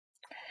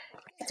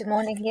Good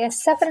morning, Year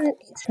 7.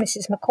 It's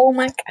Mrs.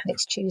 McCormack and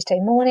it's Tuesday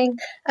morning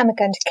and we're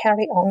going to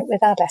carry on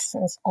with our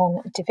lessons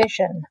on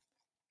division.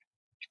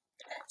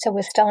 So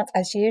we'll start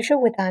as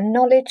usual with our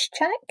knowledge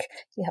check.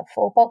 You have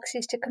 4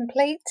 boxes to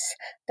complete.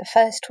 The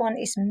first one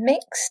is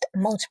mixed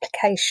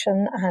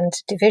multiplication and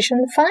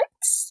division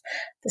facts.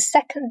 The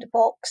second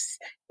box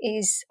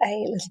is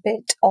a little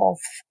bit of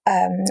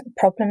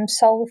problem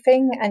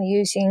solving and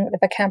using the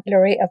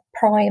vocabulary of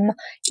prime,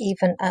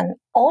 even and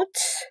odd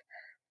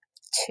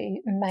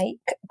to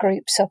make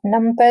groups of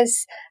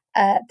numbers.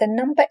 The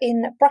number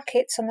in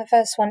brackets on the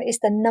first one is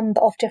the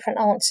number of different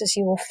answers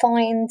you will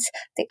find.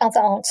 The other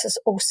answers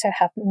also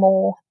have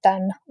more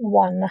than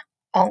one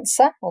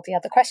answer, or the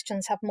other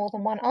questions have more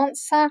than one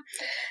answer.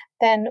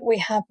 Then we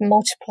have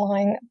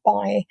multiplying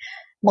by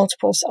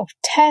multiples of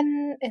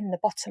 10 in the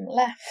bottom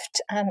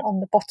left, and on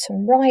the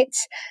bottom right,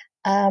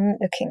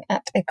 looking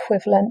at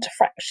equivalent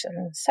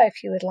fractions. So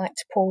if you would like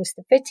to pause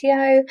the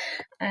video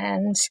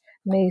and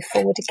move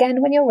forward again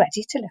when you're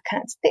ready to look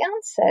at the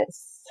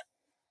answers.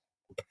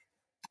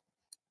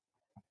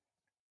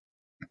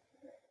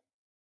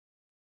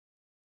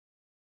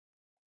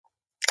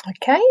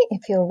 Okay,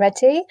 if you're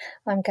ready,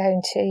 I'm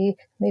going to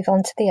move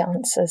on to the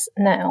answers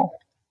now.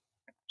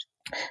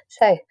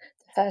 So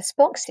the first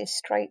box is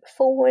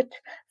straightforward.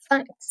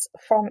 Facts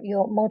from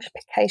your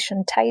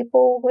multiplication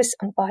tables.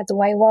 And by the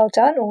way, well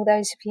done, all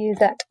those of you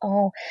that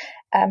are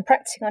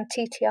practicing on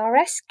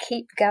TTRS,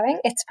 keep going,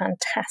 it's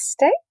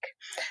fantastic.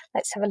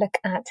 Let's have a look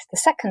at the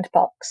second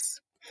box.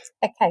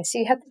 Okay, so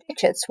you have the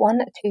digits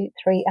 1, 2,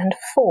 3 and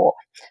 4,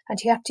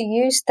 and you have to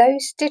use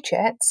those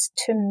digits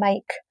to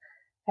make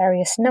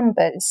various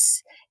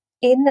numbers.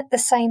 In the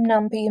same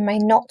number, you may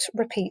not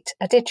repeat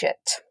a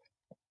digit.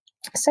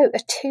 So a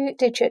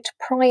 2-digit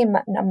prime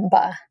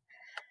number.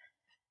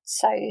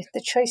 So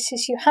the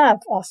choices you have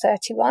are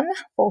 31,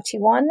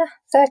 41,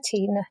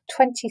 13,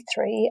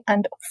 23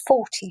 and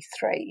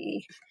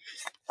 43.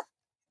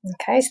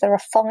 Okay, so there are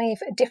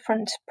 5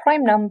 different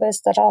prime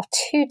numbers that are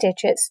 2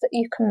 digits that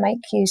you can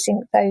make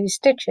using those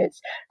digits.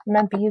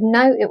 Remember, you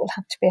know it will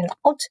have to be an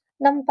odd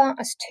number,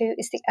 as 2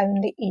 is the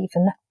only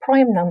even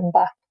prime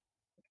number.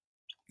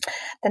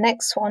 The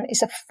next one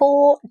is a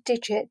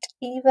 4-digit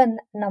even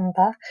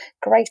number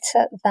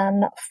greater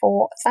than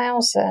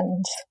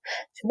 4,000.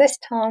 So this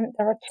time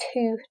there are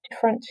 2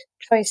 different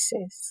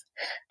choices.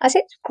 As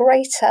it's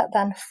greater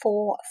than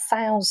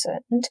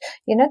 4,000,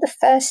 you know the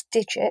first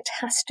digit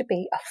has to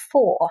be a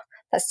 4.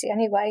 That's the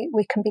only way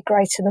we can be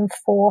greater than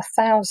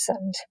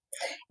 4,000.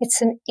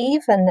 It's an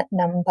even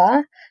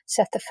number,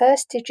 so if the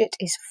first digit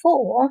is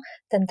 4,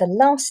 then the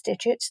last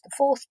digit, the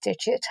 4th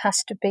digit,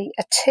 has to be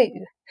a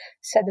 2.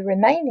 So the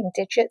remaining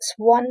digits,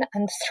 1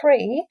 and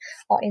 3,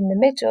 are in the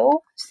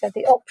middle, so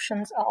the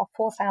options are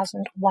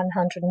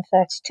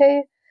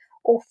 4,132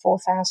 or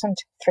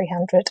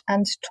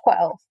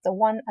 4,312. The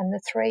 1 and the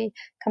 3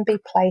 can be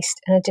placed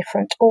in a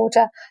different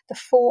order. The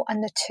 4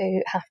 and the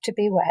 2 have to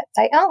be where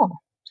they are.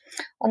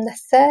 On the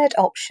third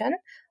option,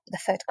 the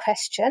third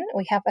question,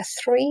 we have a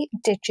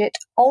 3-digit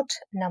odd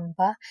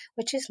number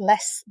which is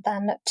less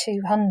than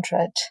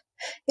 200.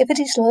 If it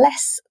is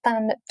less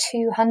than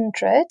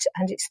 200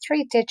 and it's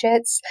 3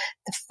 digits,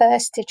 the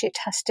first digit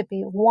has to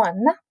be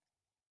 1.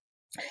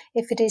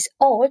 If it is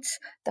odd,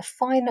 the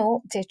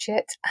final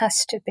digit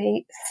has to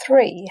be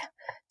 3.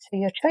 So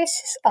your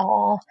choices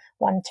are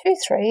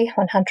 123,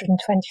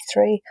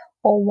 123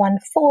 or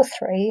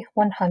 143,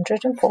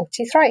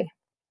 143.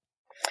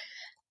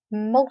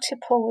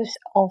 Multiples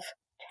of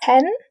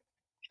 10.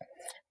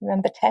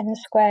 Remember, 10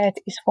 squared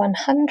is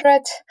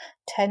 100,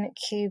 10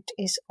 cubed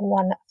is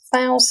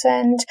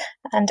 1,000,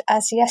 and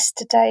as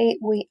yesterday,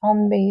 we are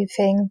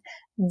moving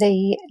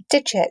the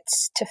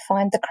digits to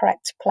find the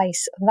correct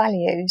place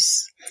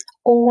values.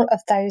 All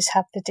of those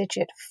have the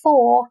digit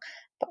 4,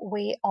 but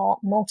we are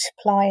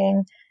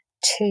multiplying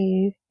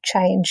to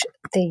change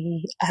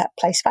the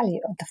place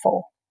value of the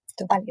 4,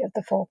 the value of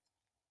the 4.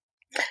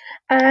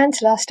 And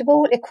last of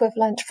all,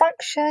 equivalent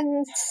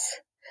fractions.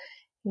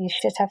 You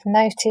should have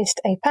noticed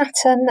a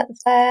pattern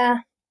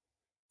there.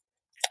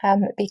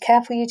 Be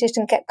careful you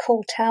didn't get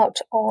caught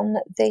out on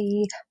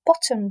the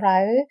bottom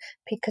row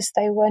because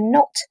they were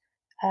not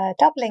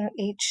doubling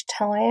each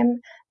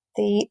time.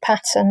 The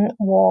pattern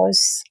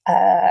was,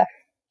 there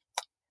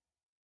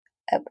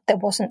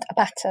wasn't a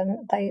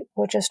pattern. They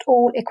were just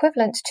all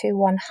equivalent to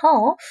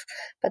 1/2,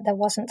 but there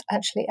wasn't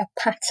actually a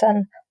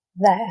pattern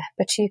there.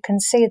 But you can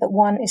see that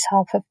 1 is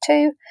half of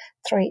 2,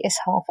 3 is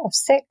half of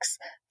 6,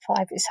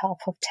 5 is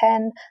half of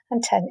 10,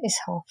 and 10 is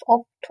half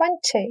of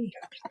 20.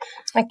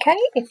 Okay,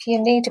 if you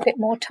need a bit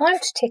more time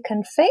to tick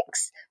and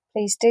fix,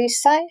 please do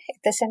so.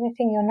 If there's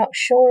anything you're not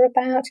sure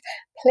about,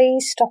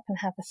 please stop and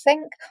have a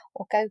think,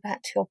 or go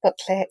back to your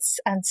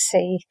booklets and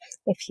see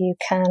if you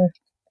can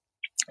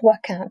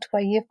work out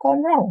where you've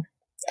gone wrong.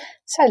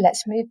 So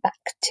let's move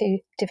back to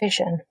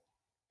division.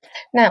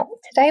 Now,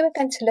 today we're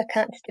going to look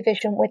at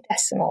division with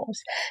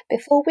decimals.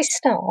 Before we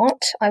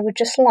start, I would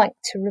just like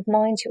to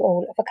remind you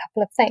all of a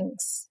couple of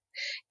things.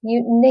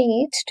 You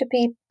need to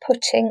be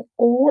putting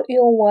all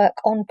your work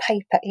on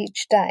paper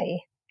each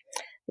day.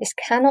 This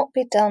cannot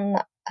be done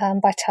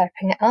by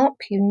typing it up.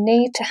 You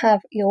need to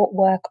have your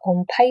work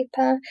on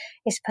paper.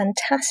 It's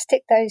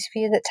fantastic, those of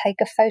you that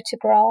take a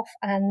photograph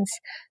and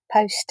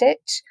post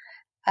it.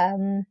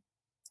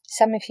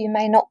 Some of you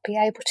may not be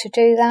able to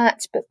do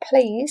that, but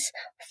please,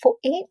 for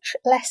each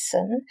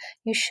lesson,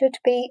 you should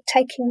be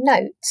taking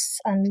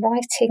notes and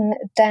writing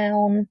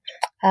down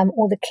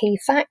all the key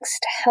facts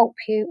to help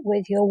you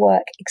with your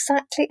work,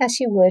 exactly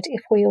as you would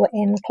if we were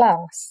in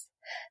class.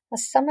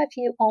 As some of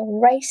you are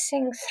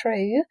racing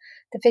through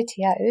the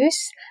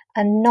videos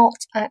and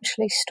not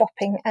actually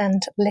stopping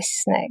and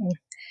listening.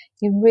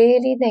 You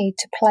really need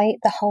to play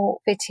the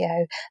whole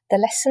video. The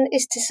lesson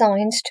is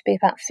designed to be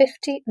about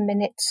 50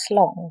 minutes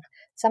long.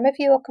 Some of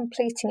you are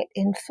completing it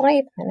in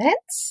 5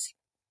 minutes,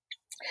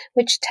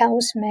 which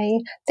tells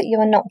me that you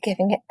are not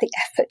giving it the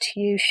effort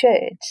you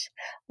should.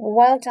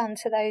 Well done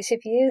to those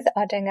of you that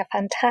are doing a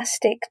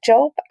fantastic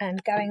job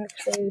and going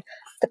through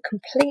the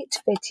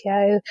complete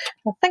video.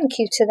 Well, thank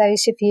you to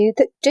those of you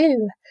that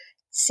do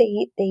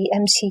see the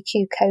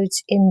MCQ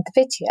codes in the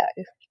video.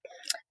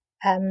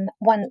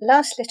 One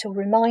last little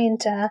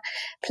reminder,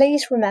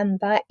 please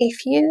remember,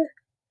 if you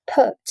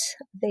put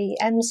the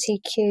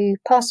MCQ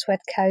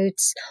password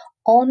codes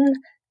on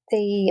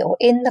or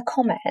in the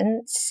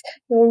comments,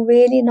 you're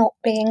really not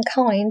being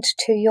kind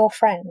to your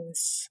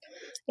friends.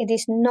 It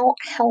is not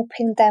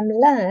helping them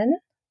learn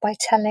by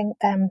telling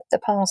them the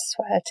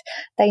password.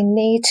 They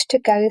need to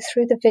go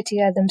through the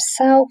video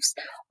themselves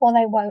or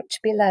they won't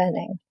be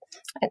learning.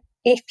 And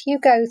if you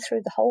go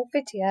through the whole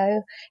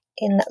video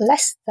in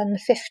less than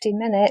 50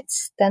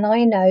 minutes, then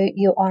I know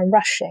you are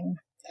rushing.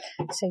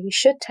 So you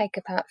should take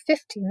about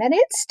 50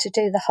 minutes to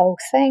do the whole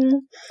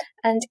thing.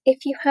 And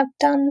if you have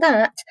done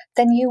that,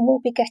 then you will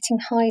be getting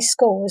high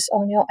scores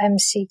on your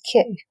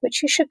MCQ,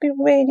 which you should be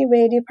really,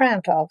 really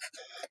proud of.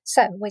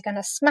 So we're going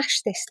to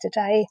smash this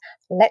today.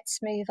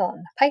 Let's move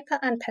on. Paper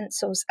and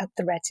pencils at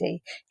the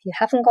ready. If you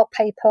haven't got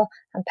paper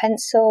and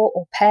pencil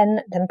or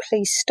pen, then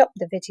please stop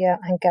the video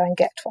and go and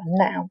get one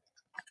now.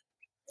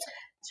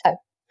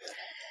 So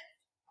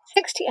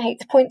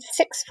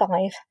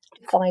 68.65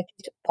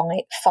 divided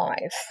by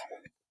 5.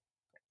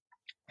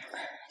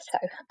 So,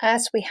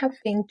 as we have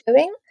been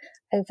doing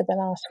over the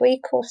last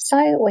week or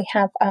so, we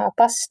have our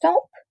bus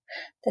stop.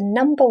 The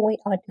number we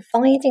are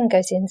dividing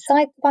goes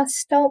inside the bus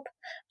stop,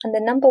 and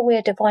the number we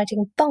are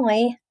dividing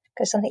by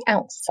goes on the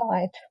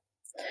outside.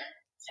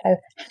 So,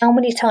 how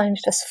many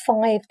times does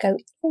 5 go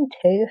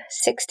into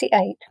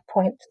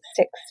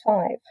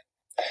 68.65?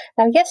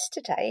 Now,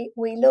 yesterday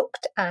we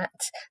looked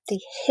at the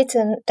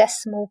hidden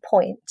decimal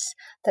points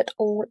that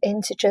all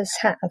integers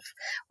have.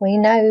 We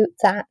know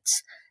that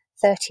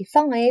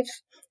 35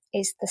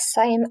 is the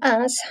same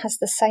as, has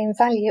the same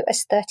value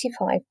as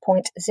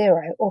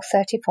 35.0 or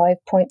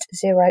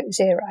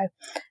 35.00.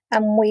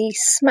 And we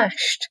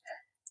smashed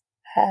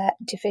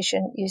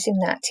division using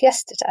that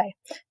yesterday.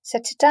 So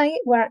today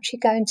we're actually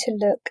going to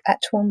look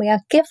at when we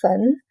are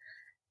given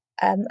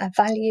a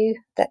value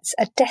that's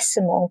a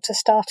decimal to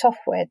start off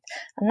with.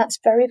 And that's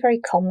very, very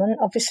common,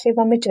 obviously,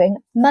 when we're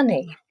doing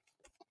money.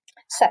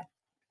 So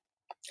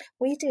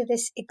we do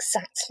this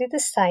exactly the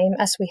same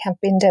as we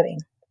have been doing.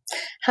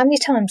 How many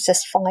times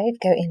does 5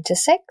 go into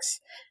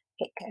 6?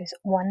 It goes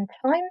 1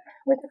 time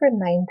with a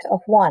remainder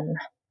of 1.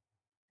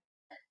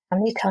 How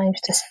many times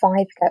does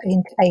 5 go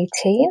into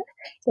 18?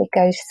 It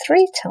goes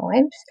 3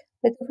 times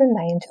with a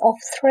remainder of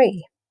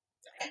 3.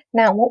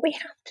 Now, what we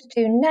have to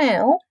do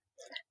now,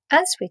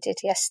 as we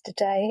did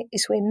yesterday,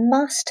 is we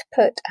must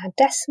put our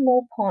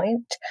decimal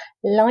point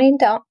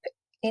lined up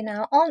in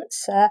our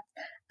answer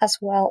as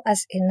well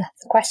as in the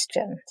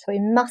question. So we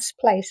must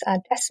place our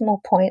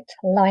decimal point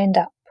lined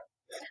up.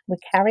 We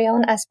carry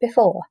on as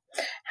before.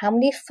 How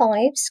many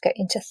 5s go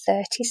into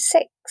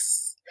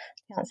 36?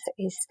 The answer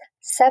is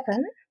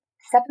 7.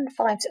 7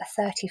 5s are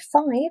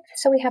 35,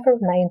 so we have a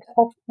remainder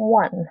of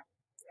 1.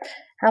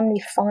 How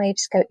many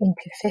 5s go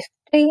into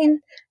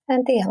 15?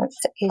 And the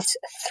answer is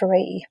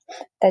 3.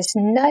 There's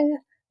no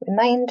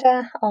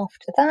remainder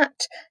after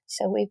that,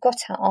 so we've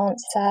got our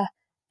answer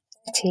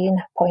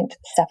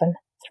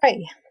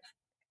 13.73.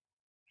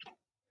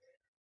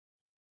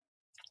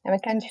 Now we're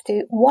going to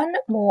do one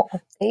more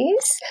of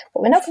these,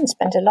 but we're not going to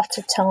spend a lot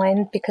of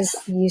time because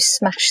you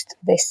smashed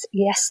this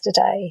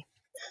yesterday.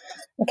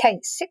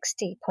 Okay,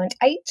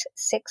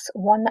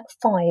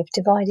 60.8615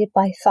 divided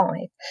by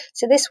 5.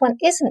 So this one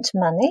isn't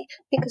money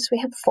because we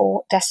have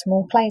 4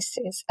 decimal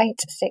places,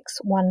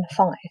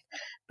 8615.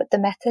 But the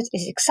method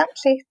is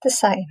exactly the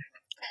same.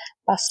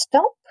 Bus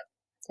stop,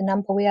 the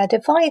number we are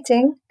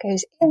dividing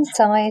goes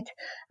inside,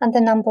 and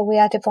the number we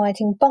are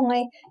dividing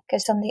by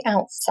goes on the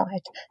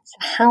outside. So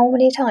how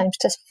many times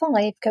does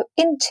 5 go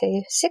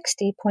into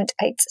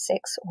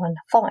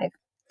 60.8615?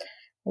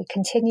 We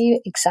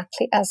continue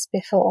exactly as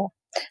before.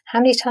 How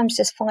many times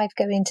does 5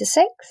 go into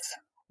 6?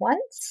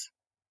 Once.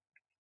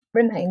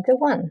 Remainder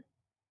 1.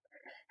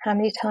 How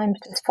many times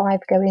does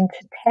 5 go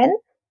into 10?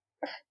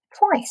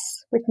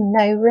 Twice, with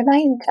no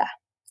remainder.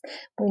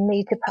 We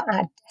need to put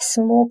our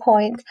decimal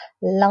point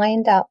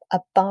lined up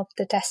above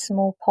the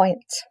decimal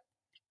point.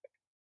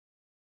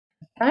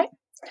 Okay,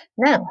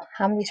 now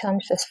how many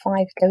times does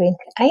 5 go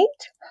into 8?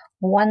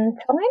 1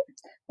 time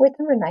with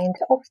a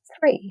remainder of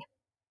 3.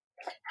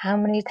 How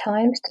many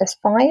times does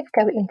 5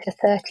 go into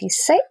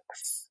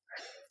 36?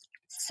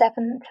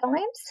 7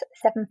 times.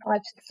 7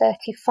 5s are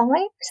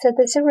 35, so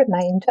there's a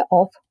remainder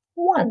of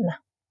 1.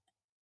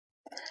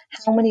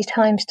 How many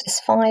times does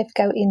 5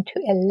 go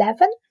into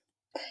 11?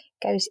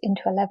 Goes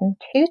into 11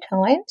 2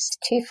 times.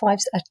 2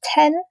 5s are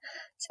 10,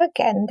 so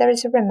again there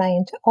is a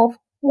remainder of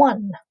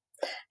 1.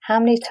 How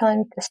many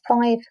times does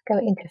 5 go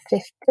into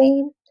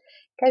 15?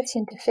 Goes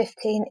into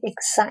 15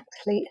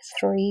 exactly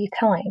 3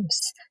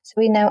 times. So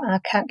we know our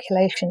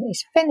calculation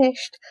is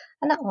finished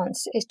and our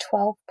answer is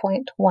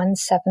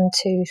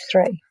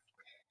 12.1723.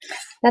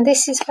 Now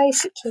this is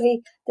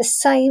basically the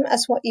same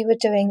as what you were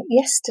doing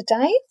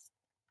yesterday.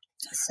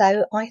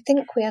 So I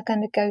think we are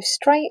going to go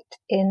straight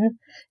in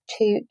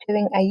to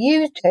doing a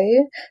you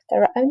do.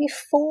 There are only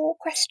 4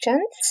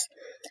 questions.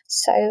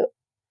 So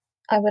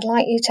I would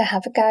like you to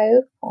have a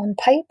go on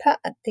paper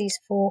at these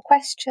 4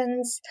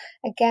 questions.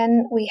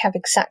 Again, we have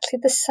exactly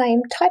the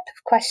same type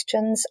of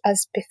questions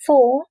as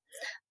before,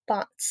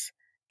 but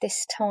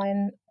this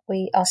time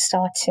we are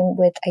starting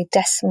with a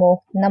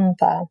decimal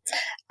number.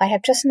 I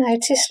have just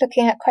noticed,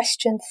 looking at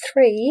question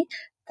 3,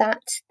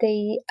 that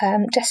the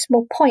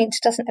decimal point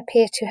doesn't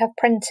appear to have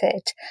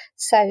printed.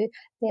 So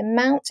the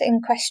amount in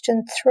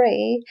question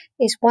 3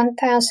 is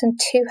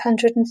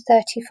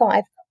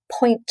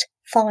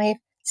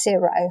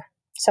 £1,235.50.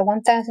 So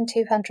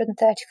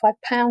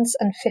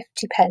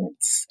 £1,235.50.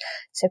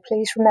 So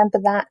please remember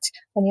that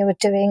when you are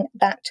doing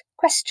that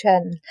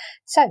question.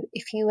 So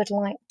if you would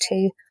like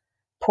to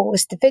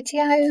pause the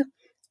video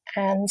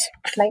and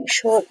make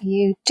sure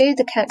you do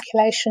the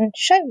calculation,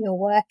 show you're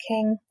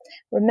working.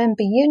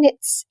 Remember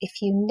units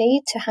if you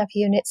need to have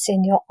units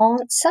in your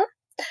answer.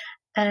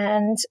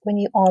 And when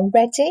you are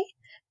ready,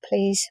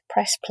 please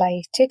press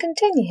play to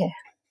continue.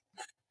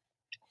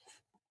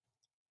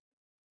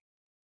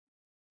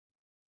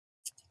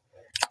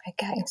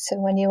 Okay, so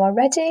when you are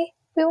ready,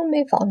 we will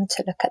move on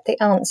to look at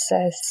the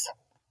answers.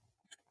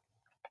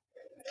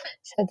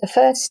 So the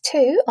first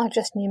 2 are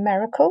just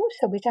numerical,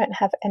 so we don't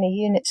have any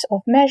units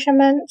of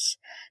measurement.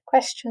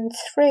 Question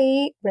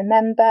 3,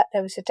 remember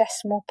there was a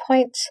decimal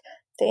point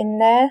in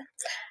there,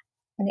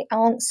 and the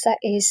answer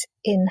is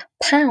in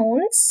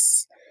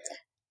pounds.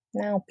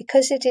 Now,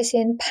 because it is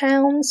in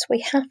pounds,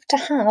 we have to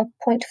have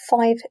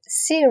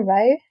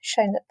 0.50,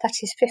 showing that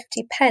that is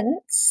 50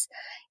 pence.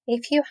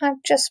 If you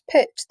have just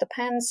put the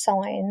pound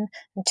sign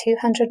and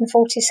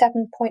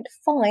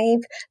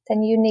 247.5,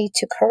 then you need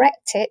to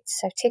correct it.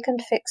 So tick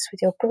and fix with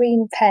your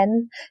green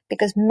pen,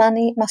 because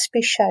money must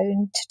be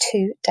shown to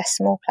 2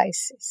 decimal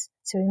places.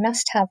 So we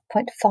must have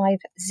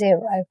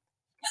 0.50.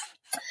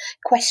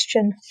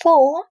 Question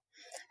 4.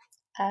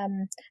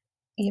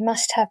 You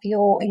must have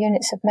your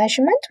units of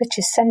measurement, which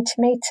is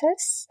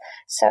centimetres.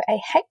 So a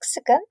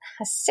hexagon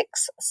has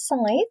 6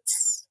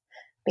 sides.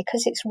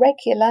 Because it's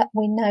regular,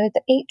 we know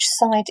that each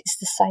side is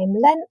the same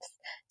length.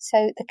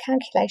 So the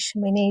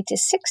calculation we need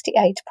is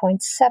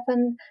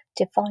 68.7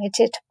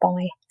 divided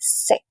by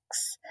 6.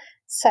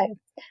 So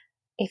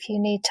if you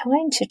need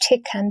time to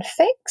tick and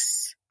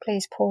fix,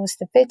 please pause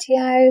the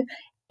video.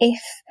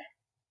 If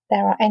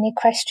there are any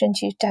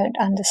questions you don't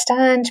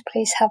understand,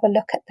 please have a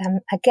look at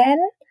them again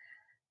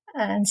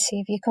and see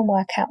if you can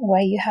work out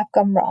where you have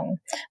gone wrong.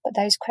 But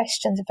those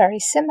questions are very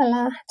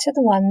similar to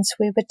the ones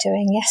we were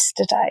doing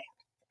yesterday.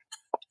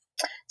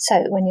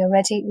 So when you're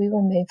ready, we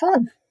will move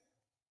on.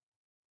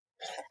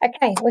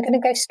 Okay, we're going to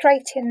go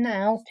straight in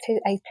now to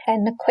a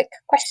 10 quick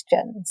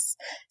questions.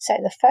 So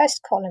the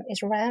first column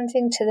is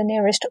rounding to the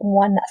nearest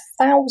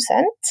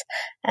 1,000,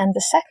 and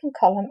the second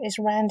column is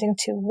rounding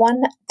to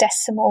 1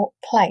 decimal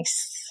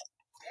place.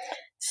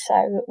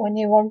 So when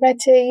you are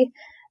ready,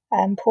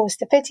 pause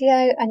the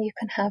video and you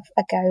can have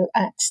a go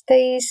at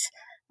these.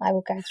 I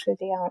will go through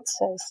the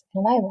answers in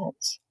a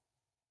moment.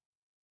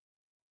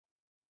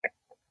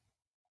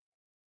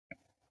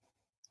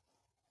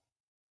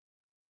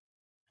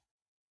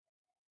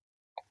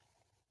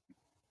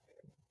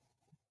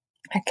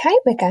 Okay,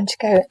 we're going to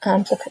go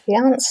and look at the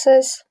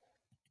answers.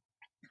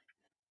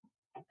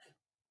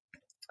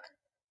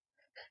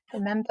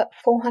 Remember,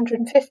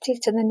 450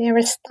 to the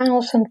nearest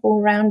 1,000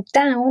 will round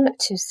down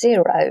to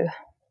 0.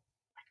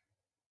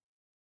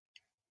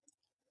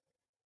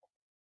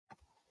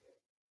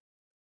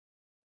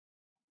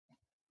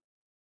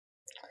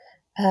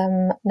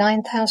 Um,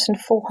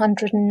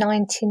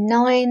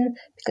 9,499,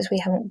 because we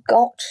haven't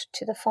got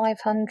to the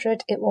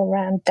 500, it will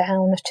round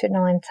down to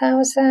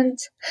 9,000,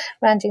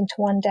 rounding to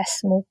 1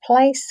 decimal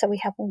place. So we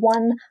have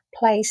 1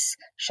 place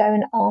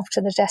shown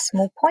after the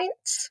decimal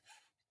points.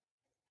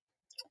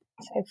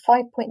 So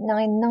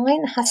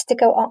 5.99 has to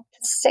go up to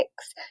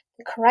 6.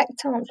 The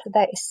correct answer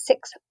there is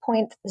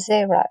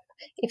 6.0.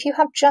 If you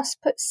have just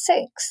put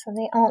 6, then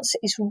the answer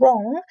is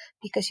wrong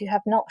because you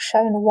have not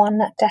shown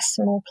 1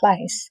 decimal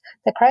place.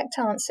 The correct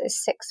answer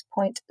is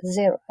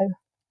 6.0.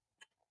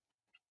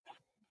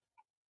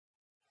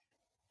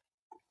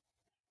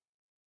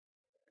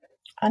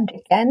 And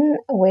again,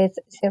 with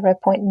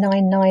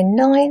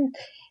 0.999,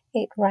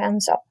 it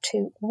rounds up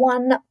to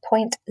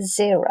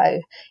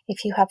 1.0.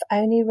 If you have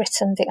only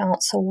written the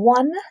answer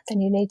 1, then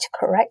you need to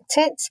correct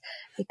it,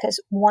 because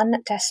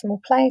 1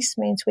 decimal place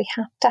means we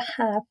have to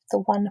have the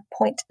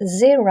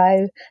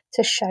 1.0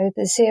 to show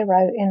the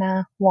 0 in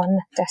our 1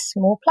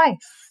 decimal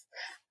place.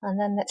 And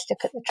then let's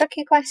look at the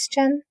tricky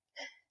question.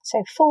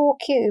 So 4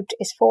 cubed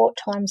is 4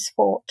 times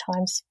 4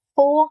 times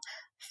 4.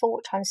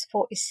 4 times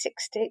 4 is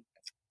 60.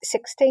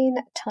 16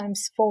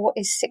 times 4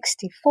 is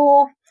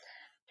 64.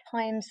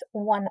 Times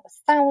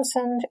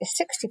 1,000 is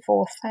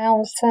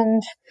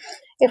 64,000.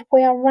 If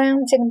we are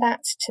rounding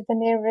that to the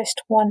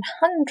nearest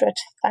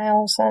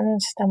 100,000,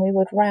 then we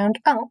would round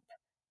up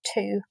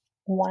to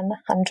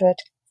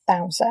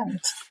 100,000.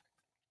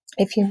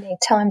 If you need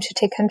time to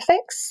tick and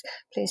fix,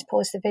 please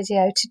pause the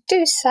video to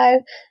do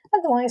so.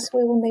 Otherwise,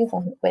 we will move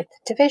on with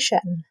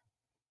division.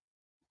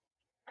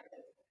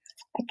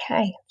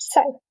 Okay,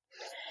 so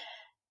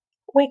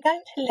we're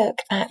going to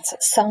look at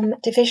some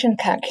division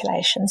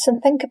calculations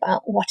and think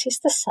about what is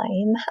the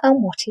same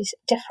and what is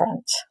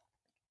different.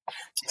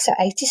 So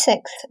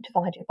 86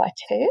 divided by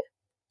 2,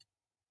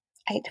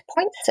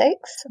 8.6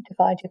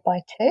 divided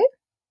by 2,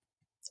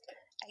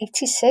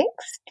 86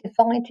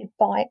 divided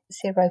by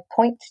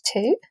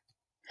 0.2,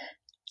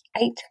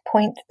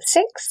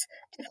 8.6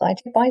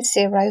 divided by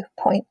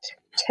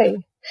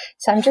 0.2.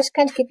 So I'm just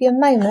going to give you a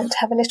moment to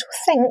have a little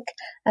think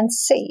and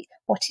see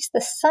what is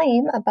the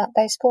same about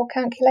those 4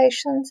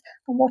 calculations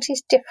and what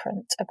is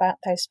different about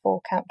those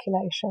 4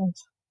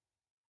 calculations.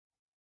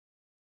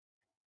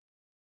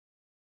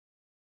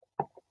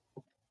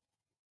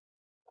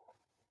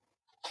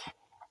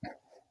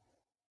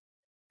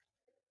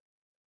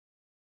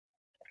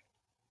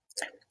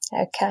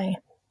 Okay,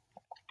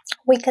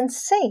 we can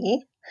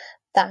see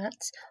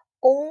that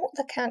all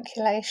the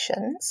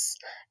calculations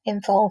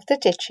involve the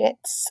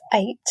digits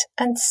 8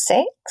 and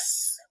 6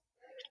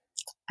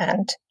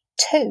 and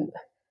 2.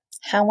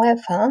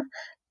 However,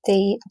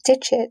 the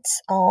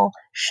digits are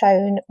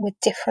shown with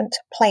different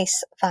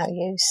place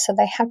values, so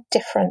they have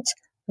different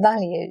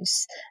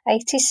values.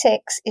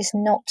 86 is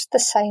not the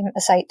same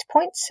as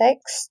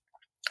 8.6,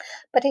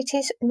 but it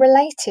is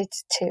related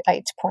to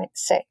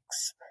 8.6.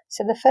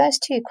 So the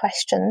first 2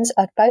 questions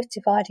are both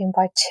dividing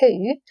by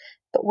 2,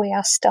 but we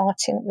are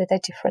starting with a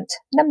different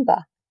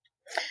number.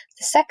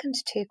 The second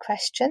 2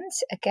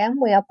 questions, again,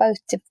 we are both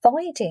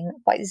dividing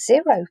by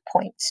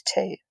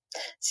 0.2.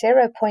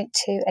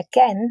 0.2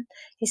 again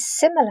is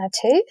similar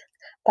to,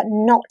 but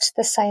not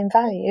the same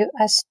value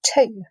as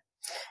 2.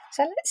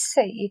 So let's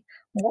see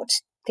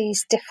what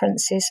these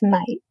differences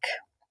make,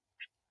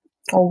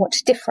 or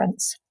what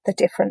difference the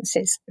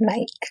differences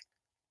make.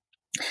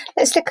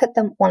 Let's look at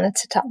them one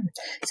at a time.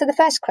 So the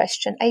first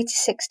question,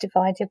 86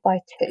 divided by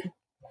 2.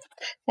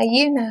 Now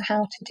you know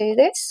how to do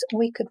this.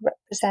 We could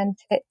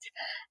represent it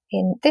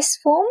in this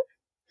form.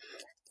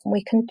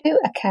 We can do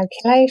a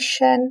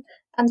calculation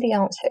and the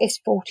answer is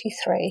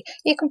 43.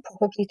 You can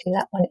probably do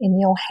that one in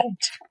your head.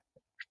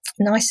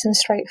 Nice and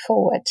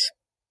straightforward.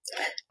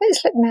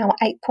 Let's look now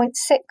at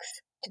 8.6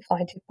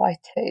 divided by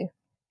 2.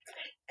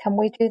 Can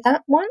we do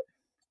that one?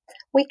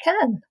 We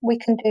can. We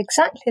can do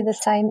exactly the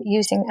same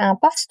using our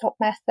bus stop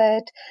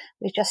method.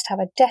 We just have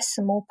a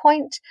decimal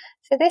point.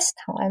 So this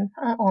time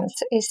our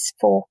answer is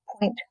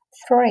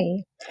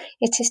 4.3.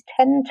 It is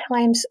 10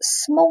 times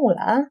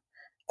smaller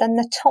than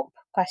the top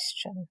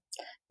question,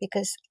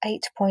 because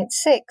 8.6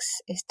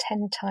 is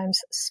 10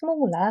 times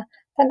smaller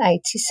than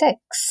 86.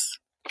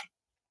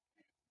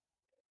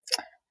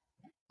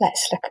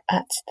 Let's look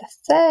at the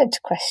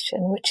third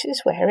question, which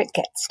is where it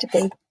gets to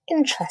be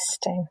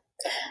interesting.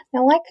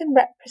 Now I can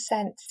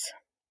represent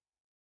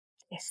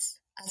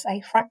this as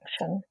a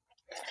fraction,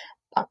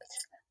 but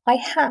I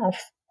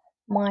have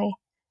my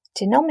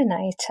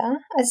denominator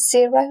as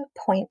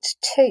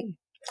 0.2.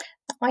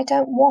 I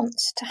don't want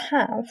to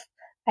have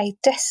a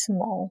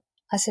decimal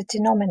as a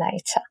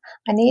denominator.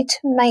 I need to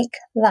make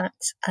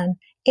that an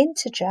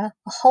integer,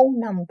 a whole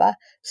number,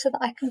 so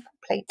that I can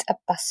complete a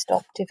bus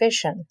stop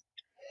division.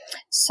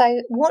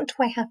 So what do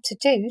I have to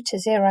do to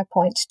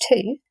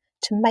 0.2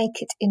 to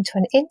make it into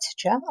an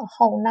integer, a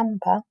whole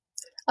number?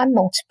 I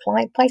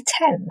multiply it by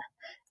 10.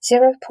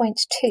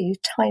 0.2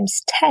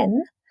 times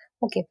 10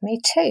 will give me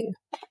 2.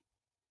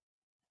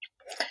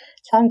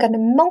 So I'm going to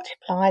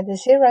multiply the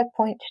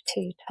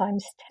 0.2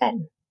 times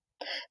 10.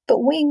 But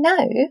we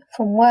know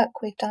from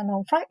work we've done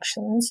on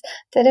fractions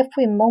that if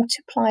we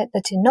multiply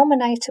the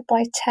denominator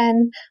by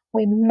 10,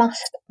 we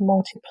must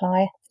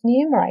multiply the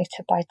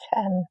numerator by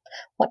 10.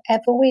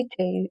 Whatever we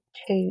do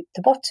to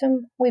the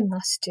bottom, we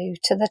must do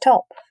to the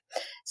top.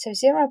 So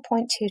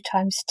 0.2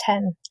 times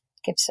 10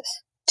 gives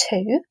us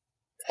 2.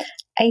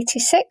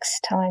 86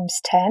 times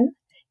 10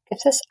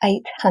 gives us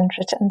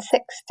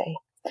 860.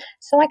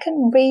 So I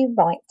can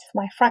rewrite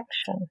my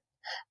fraction.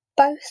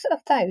 Both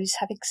of those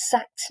have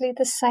exactly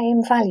the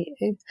same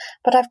value,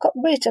 but I've got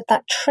rid of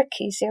that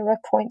tricky 0.2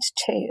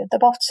 at the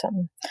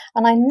bottom,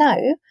 and I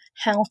know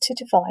how to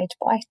divide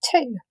by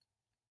 2.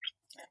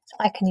 So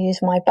I can use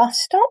my bus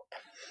stop,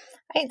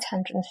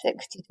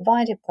 860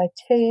 divided by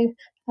 2,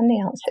 and the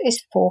answer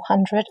is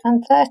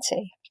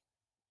 430.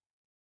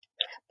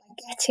 By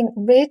getting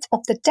rid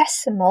of the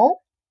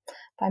decimal,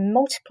 by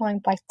multiplying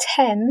by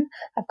 10,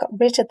 I've got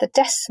rid of the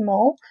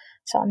decimal,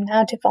 so I'm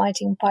now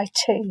dividing by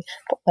 2.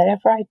 But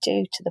whatever I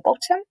do to the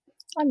bottom,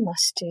 I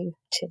must do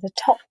to the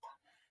top.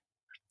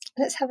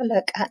 Let's have a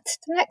look at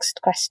the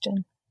next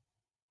question.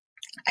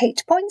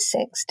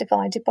 8.6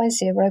 divided by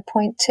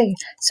 0.2.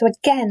 So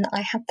again,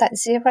 I have that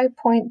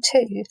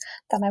 0.2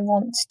 that I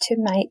want to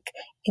make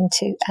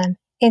into an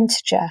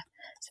integer.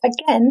 So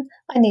again,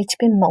 I need to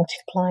be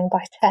multiplying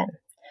by 10.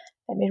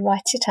 Let me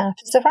write it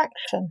out as a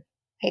fraction.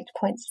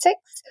 8.6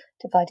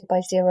 divided by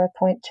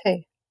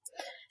 0.2.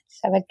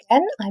 So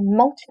again, I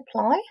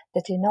multiply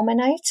the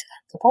denominator,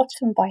 the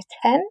bottom, by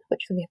 10,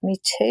 which will give me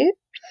 2,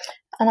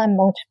 and I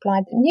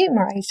multiply the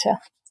numerator,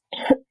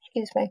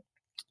 excuse me,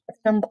 the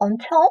number on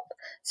top,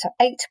 so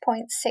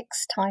 8.6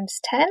 times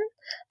 10,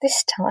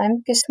 this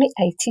time gives me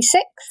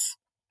 86.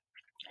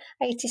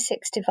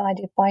 86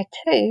 divided by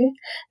 2.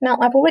 Now,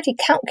 I've already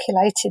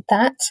calculated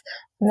that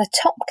in the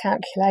top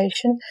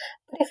calculation,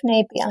 but if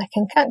need be, I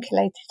can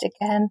calculate it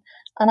again,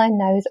 and I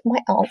know that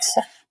my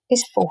answer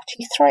is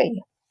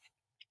 43.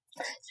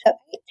 So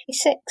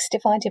 86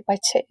 divided by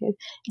 2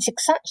 is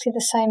exactly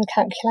the same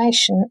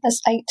calculation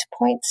as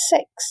 8.6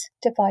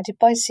 divided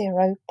by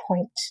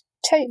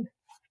 0.2.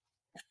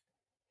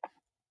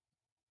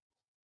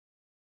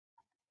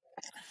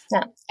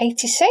 Now,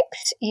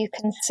 86, you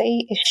can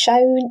see, is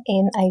shown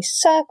in a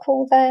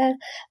circle there.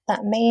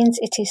 That means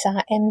it is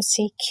our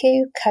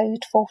MCQ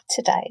code for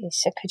today.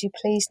 So could you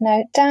please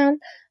note down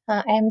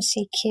our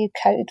MCQ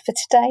code for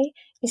today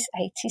is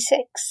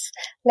 86.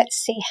 Let's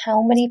see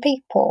how many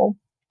people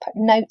put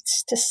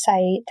notes to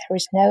say there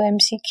is no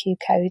MCQ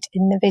code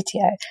in the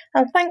video.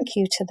 And thank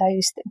you to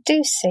those that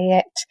do see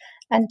it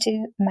and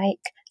do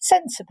make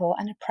sensible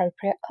and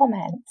appropriate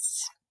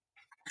comments.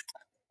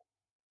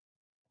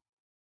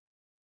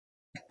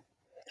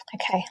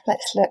 Okay,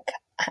 let's look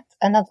at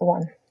another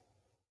one.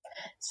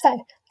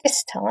 So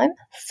this time,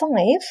 5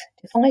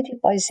 divided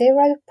by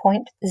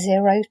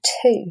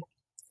 0.02.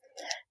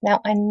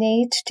 Now I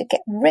need to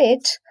get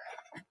rid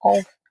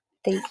of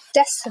the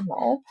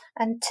decimal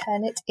and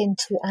turn it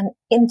into an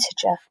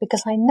integer,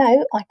 because I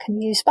know I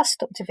can use bus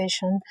stop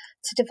division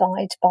to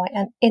divide by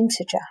an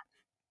integer.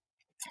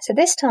 So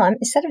this time,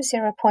 instead of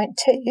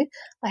 0.2,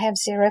 I have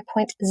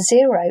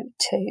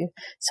 0.02.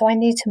 So I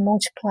need to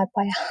multiply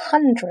by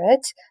 100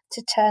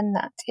 to turn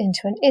that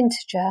into an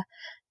integer,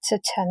 to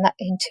turn that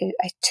into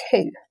a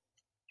 2.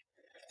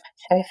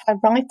 So if I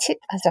write it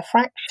as a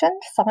fraction,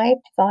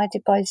 5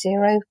 divided by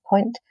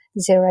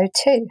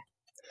 0.02,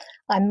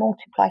 I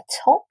multiply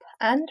top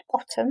and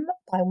bottom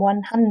by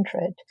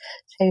 100.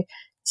 So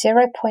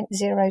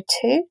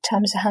 0.02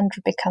 times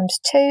 100 becomes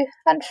 2,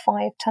 and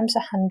 5 times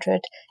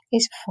 100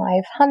 is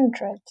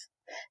 500.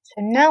 So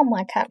now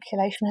my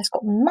calculation has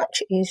got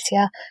much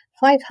easier.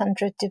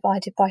 500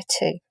 divided by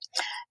 2.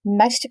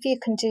 Most of you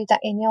can do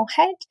that in your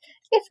head.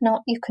 If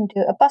not, you can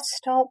do a bus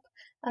stop,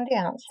 and the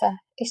answer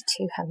is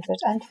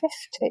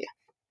 250.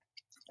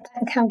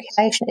 That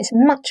calculation is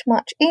much,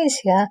 much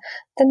easier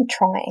than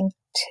trying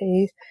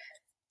to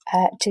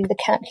do the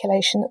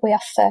calculation that we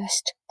are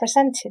first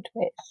presented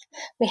with.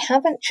 We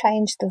haven't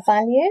changed the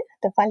value.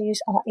 The values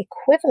are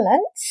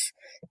equivalent.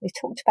 We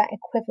talked about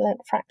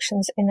equivalent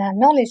fractions in our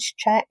knowledge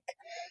check.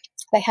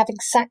 They have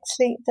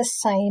exactly the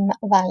same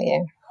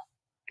value.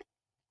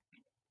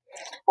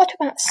 What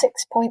about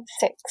 6.6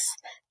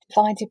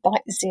 divided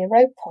by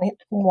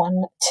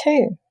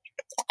 0.12?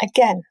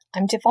 Again,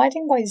 I'm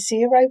dividing by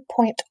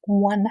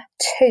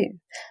 0.12,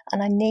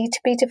 and I need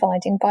to be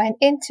dividing by an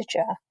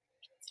integer.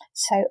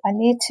 So I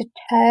need to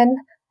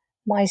turn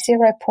my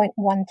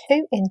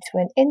 0.12 into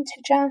an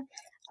integer,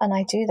 and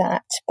I do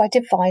that by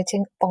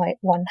dividing by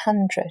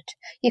 100.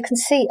 You can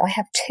see I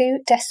have 2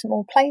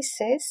 decimal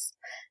places,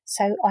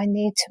 so I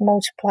need to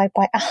multiply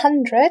by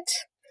 100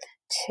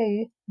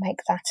 to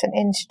make that an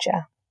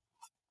integer.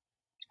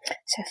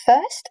 So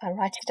first I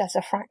write it as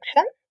a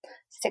fraction,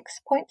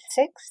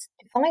 6.6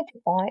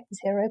 divided by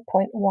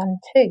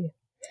 0.12.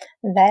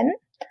 Then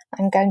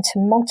I'm going to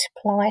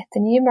multiply the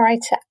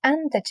numerator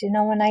and the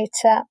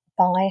denominator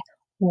by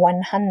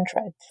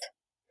 100.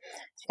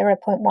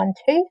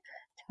 0.12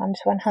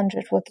 times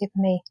 100 will give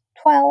me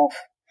 12,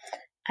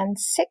 and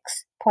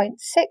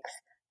 6.6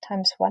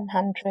 times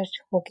 100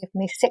 will give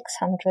me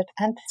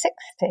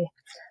 660.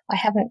 I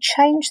haven't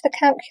changed the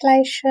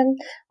calculation,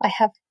 I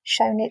have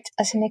shown it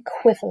as an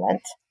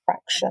equivalent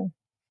fraction.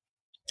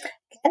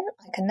 Again,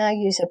 I can now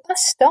use a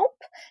bus stop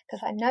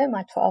because I know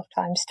my 12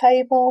 times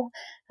table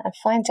and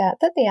find out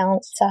that the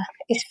answer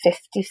is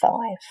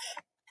 55.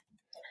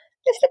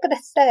 Let's look at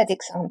a third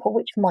example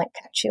which might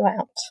catch you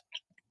out.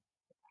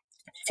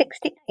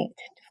 68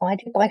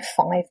 divided by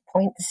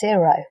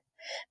 5.0.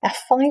 Now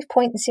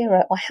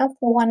 5.0, I have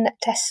 1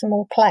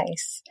 decimal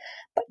place,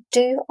 but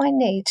do I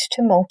need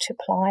to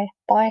multiply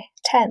by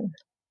 10?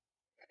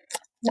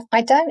 Now,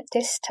 I don't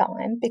this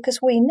time,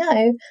 because we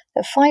know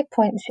that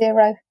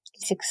 5.0 is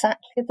is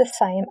exactly the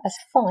same as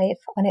 5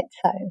 on its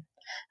own.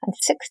 And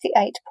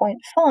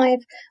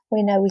 68.5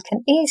 we know we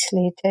can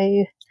easily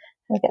do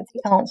and get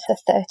the answer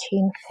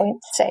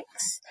 13.6.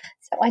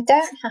 So I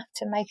don't have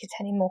to make it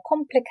any more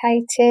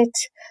complicated.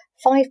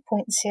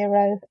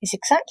 5.0 is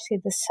exactly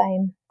the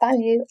same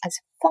value as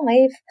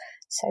 5,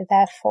 so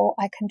therefore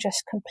I can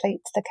just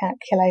complete the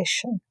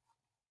calculation.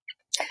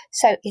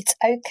 So it's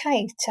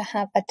okay to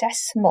have a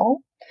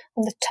decimal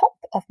on the top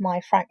of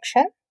my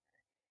fraction,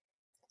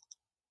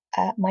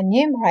 my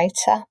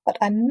numerator, but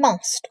I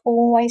must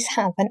always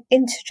have an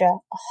integer,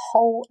 a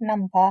whole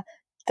number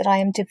that I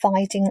am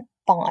dividing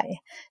by.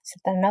 So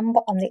the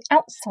number on the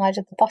outside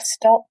of the bus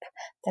stop,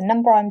 the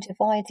number I'm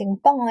dividing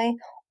by,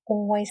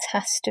 always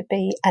has to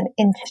be an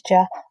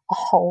integer, a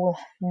whole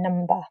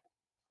number.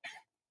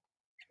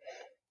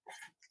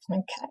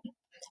 Okay,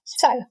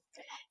 so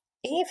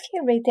if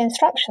you read the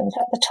instructions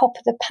at the top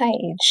of the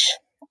page,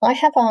 I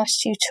have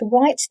asked you to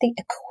write the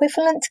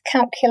equivalent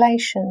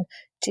calculation.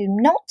 Do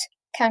not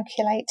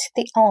calculate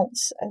the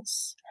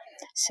answers.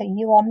 So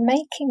you are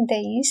making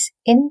these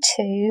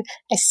into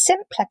a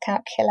simpler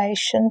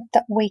calculation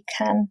that we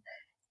can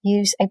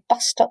use a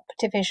bus stop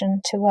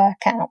division to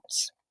work out.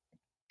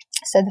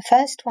 So the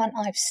first one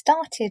I've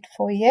started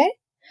for you.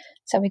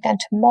 So we're going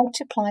to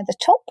multiply the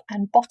top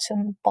and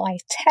bottom by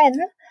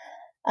 10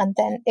 and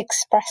then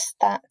express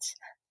that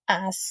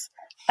as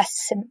a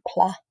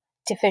simpler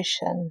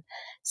division.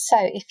 So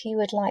if you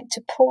would like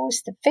to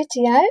pause the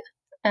video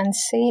and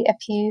see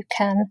if you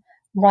can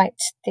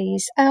write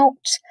these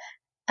out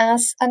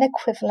as an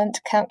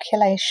equivalent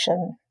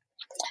calculation.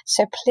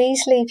 So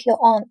please leave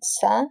your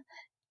answer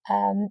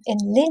in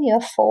linear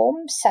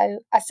form,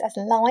 so as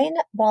a line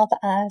rather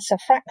as a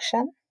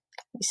fraction.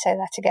 Let me say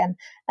that again,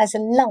 as a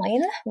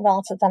line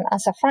rather than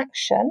as a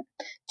fraction.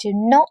 Do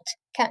not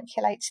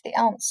calculate the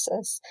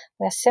answers.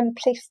 We are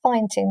simply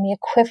finding the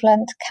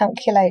equivalent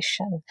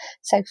calculation.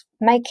 So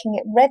making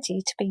it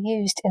ready to be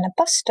used in a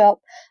bus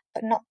stop,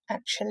 but not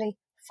actually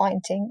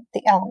finding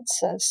the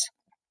answers.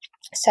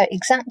 So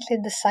exactly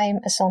the same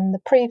as on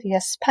the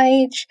previous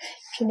page.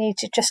 If you need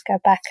to just go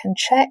back and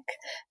check,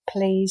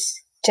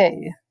 please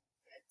do.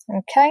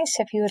 Okay,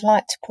 so if you would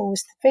like to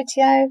pause the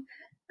video,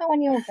 and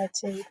when you're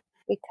ready,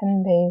 we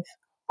can move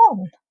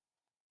on.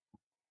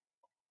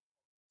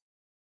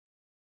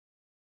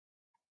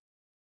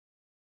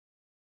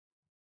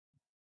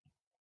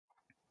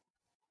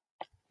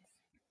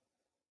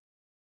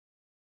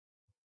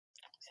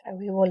 So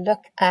we will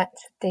look at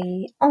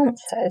the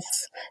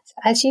answers. So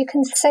as you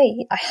can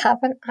see, I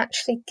haven't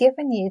actually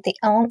given you the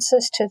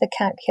answers to the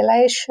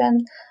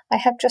calculation. I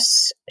have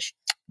just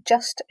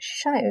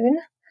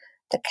shown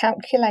the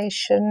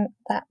calculation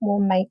that will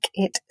make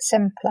it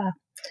simpler.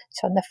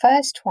 So on the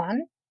first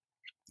one,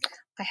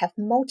 I have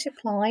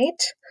multiplied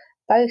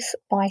both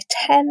by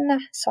 10,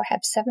 so I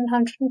have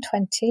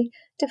 720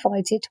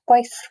 divided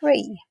by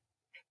 3.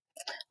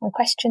 On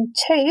question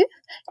 2,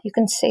 you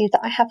can see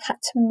that I have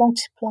had to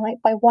multiply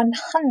by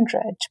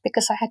 100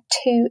 because I had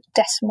 2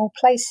 decimal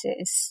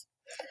places.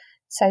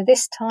 So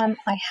this time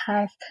I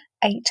have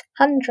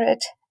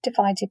 800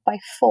 divided by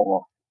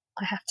 4.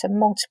 I have to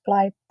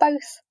multiply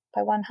both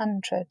by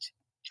 100.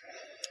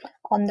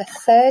 On the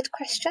third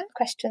question,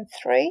 question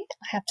 3,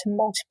 I have to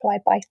multiply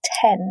by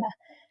 10.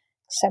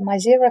 So my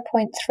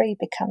 0.3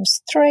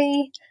 becomes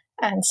 3,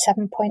 and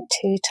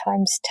 7.2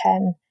 times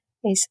 10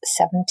 is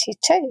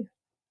 72.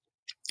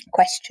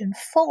 Question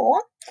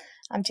 4,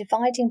 I'm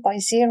dividing by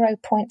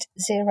 0.03.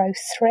 There are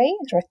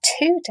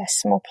 2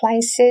 decimal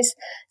places,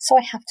 so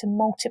I have to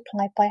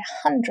multiply by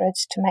 100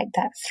 to make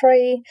that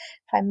 3.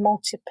 If I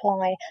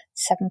multiply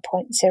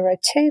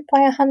 7.02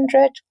 by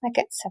 100, I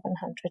get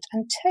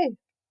 702.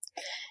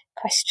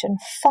 Question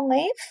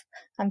 5,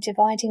 I'm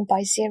dividing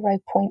by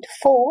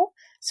 0.4,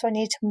 so I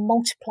need to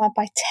multiply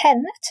by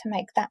 10 to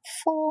make that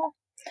 4.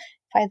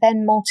 If I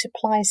then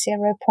multiply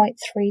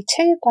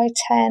 0.32 by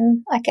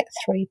 10, I get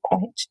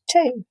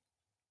 3.2.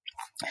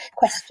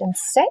 Question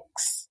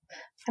 6,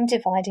 I'm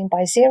dividing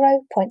by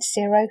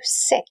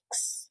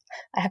 0.06.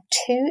 I have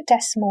 2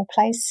 decimal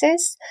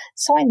places,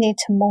 so I need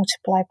to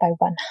multiply by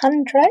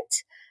 100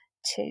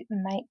 to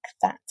make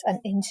that an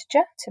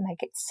integer, to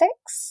make it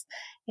 6.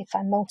 If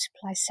I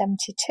multiply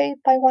 72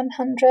 by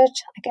 100, I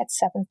get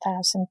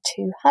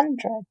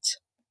 7,200.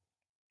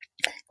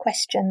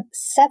 Question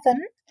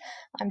 7,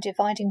 I'm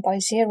dividing by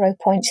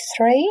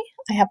 0.3.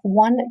 I have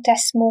 1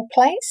 decimal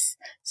place,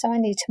 so I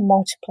need to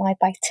multiply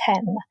by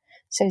 10.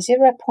 So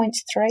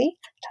 0.3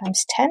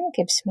 times 10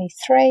 gives me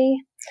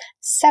 3.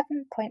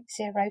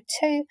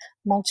 7.02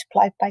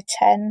 multiplied by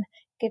 10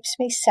 gives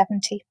me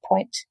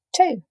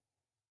 70.2.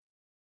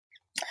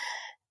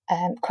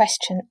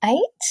 Question 8,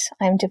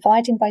 I'm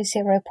dividing by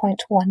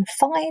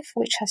 0.15,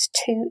 which has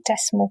 2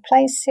 decimal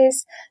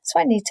places, so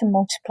I need to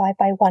multiply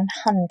by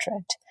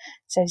 100.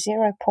 So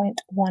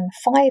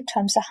 0.15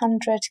 times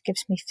 100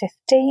 gives me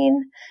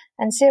 15,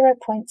 and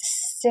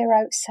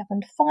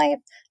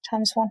 0.075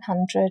 times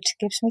 100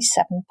 gives me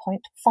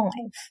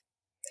 7.5.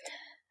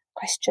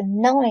 Question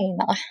 9,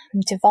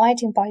 I'm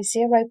dividing by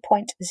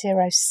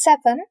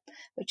 0.07,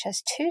 which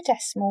has 2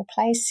 decimal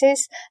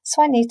places,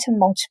 so I need to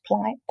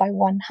multiply by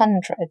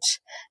 100.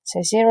 So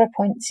 0.07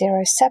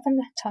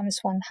 times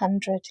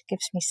 100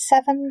 gives me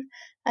 7,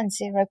 and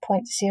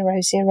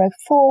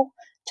 0.004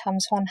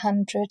 times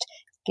 100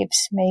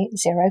 gives me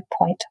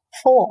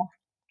 0.4.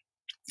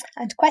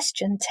 And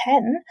question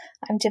 10,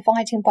 I'm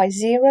dividing by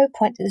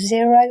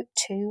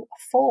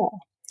 0.024.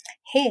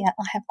 Here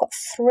I have got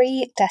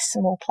 3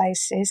 decimal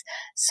places,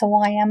 so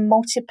I am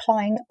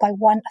multiplying by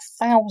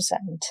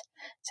 1000.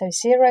 So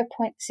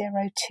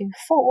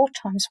 0.024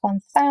 times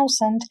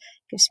 1000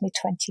 gives me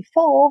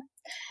 24.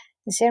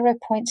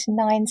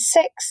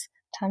 0.96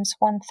 times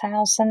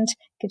 1000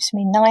 gives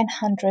me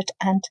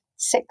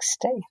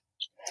 960.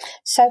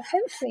 So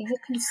hopefully you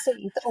can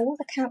see that all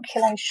the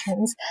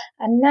calculations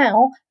are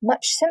now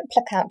much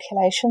simpler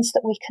calculations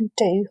that we can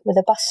do with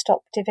a bus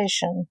stop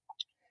division.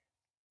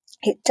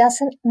 It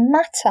doesn't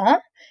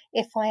matter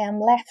if I am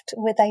left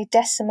with a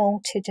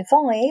decimal to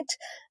divide,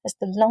 as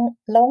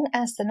long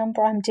as the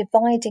number I'm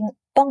dividing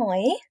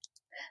by,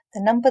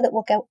 the number that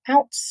will go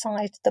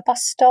outside the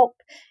bus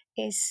stop,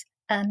 is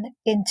an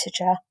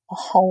integer, a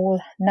whole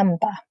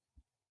number.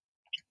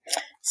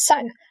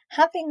 So,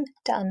 having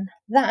done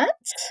that,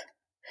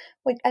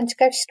 we're going to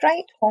go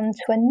straight on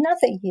to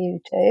another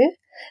UDO.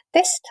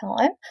 This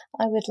time,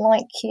 I would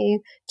like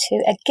you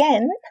to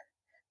again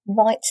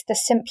write the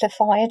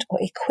simplified or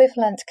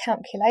equivalent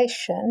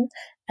calculation,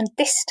 and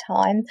this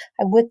time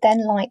I would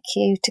then like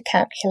you to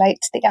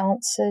calculate the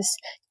answers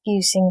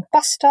using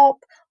bus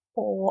stop,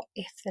 or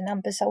if the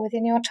numbers are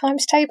within your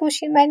times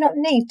tables, you may not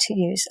need to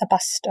use a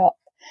bus stop.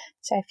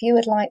 So if you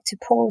would like to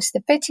pause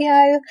the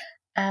video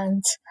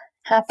and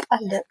have a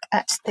look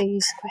at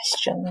these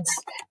questions.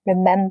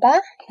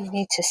 Remember, you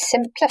need to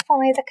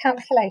simplify the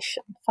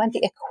calculation. Find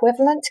the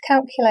equivalent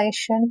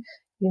calculation.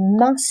 You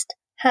must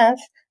have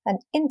an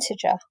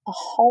integer, a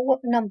whole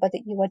number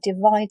that you are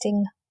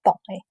dividing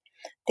by.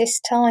 This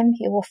time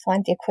you will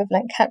find the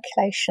equivalent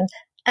calculation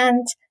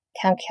and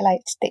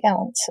calculate the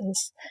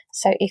answers.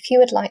 So if you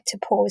would like to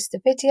pause the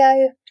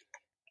video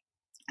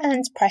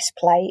and press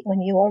play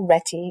when you are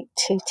ready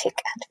to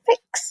tick and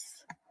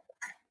fix.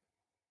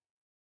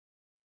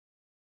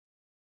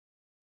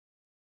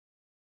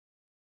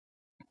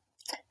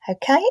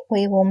 Okay,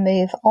 we will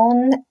move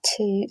on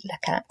to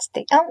look at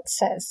the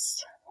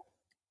answers.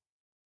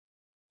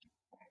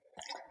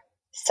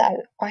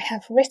 So I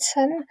have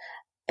written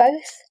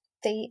both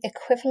the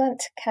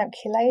equivalent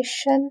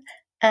calculation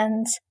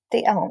and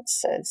the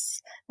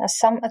answers. Now,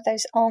 some of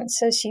those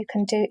answers you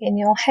can do in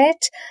your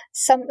head.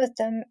 Some of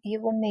them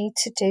you will need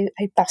to do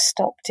a bus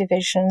stop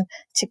division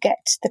to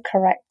get the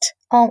correct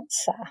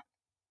answer.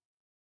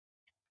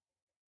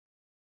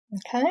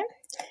 Okay.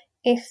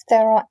 If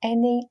there are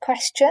any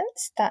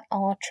questions that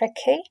are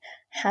tricky,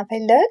 have a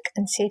look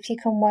and see if you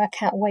can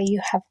work out where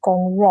you have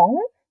gone wrong.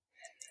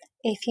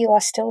 If you are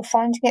still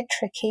finding it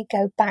tricky,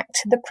 go back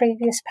to the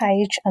previous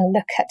page and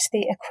look at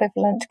the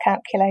equivalent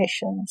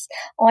calculations.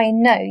 I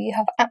know you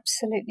have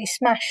absolutely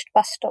smashed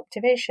bus stop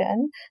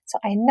division, so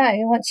I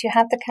know once you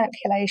have the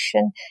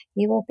calculation,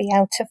 you will be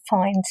able to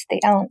find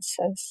the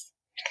answers.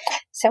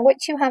 So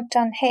what you have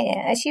done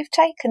here is you've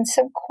taken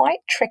some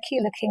quite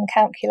tricky looking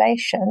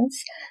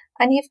calculations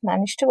and you've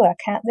managed to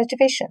work out the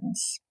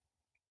divisions.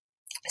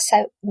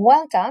 So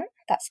well done,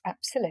 that's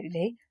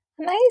absolutely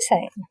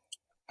amazing.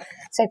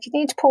 So if you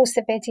need to pause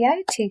the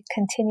video to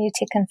continue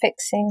tick and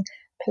fixing,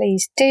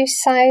 please do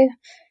so.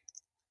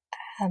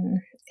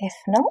 If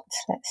not,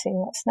 let's see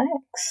what's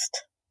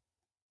next.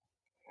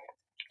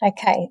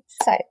 Okay,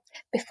 so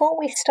before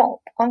we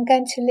stop, I'm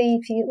going to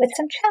leave you with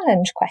some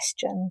challenge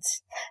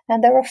questions. Now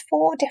there are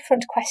 4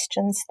 different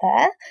questions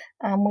there,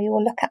 and we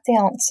will look at the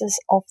answers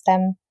of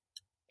them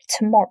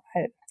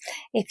tomorrow.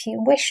 If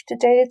you wish to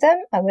do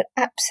them, I would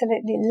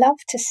absolutely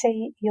love to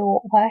see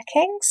your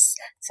workings.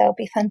 So it'll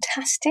be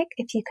fantastic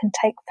if you can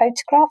take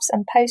photographs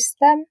and post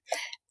them.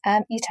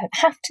 You don't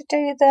have to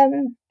do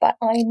them, but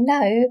I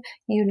know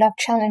you love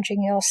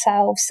challenging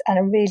yourselves and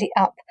are really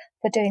up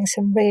for doing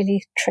some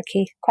really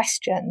tricky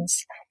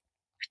questions.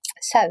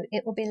 So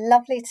it will be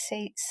lovely to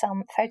see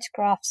some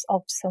photographs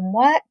of some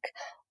work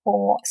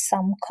or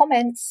some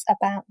comments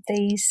about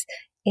these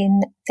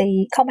in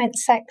the comment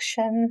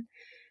section.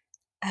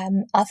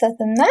 Other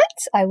than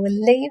that, I will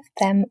leave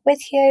them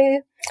with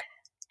you.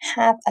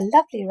 Have a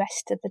lovely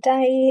rest of the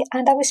day,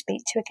 and I will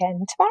speak to you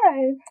again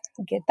tomorrow.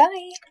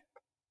 Goodbye.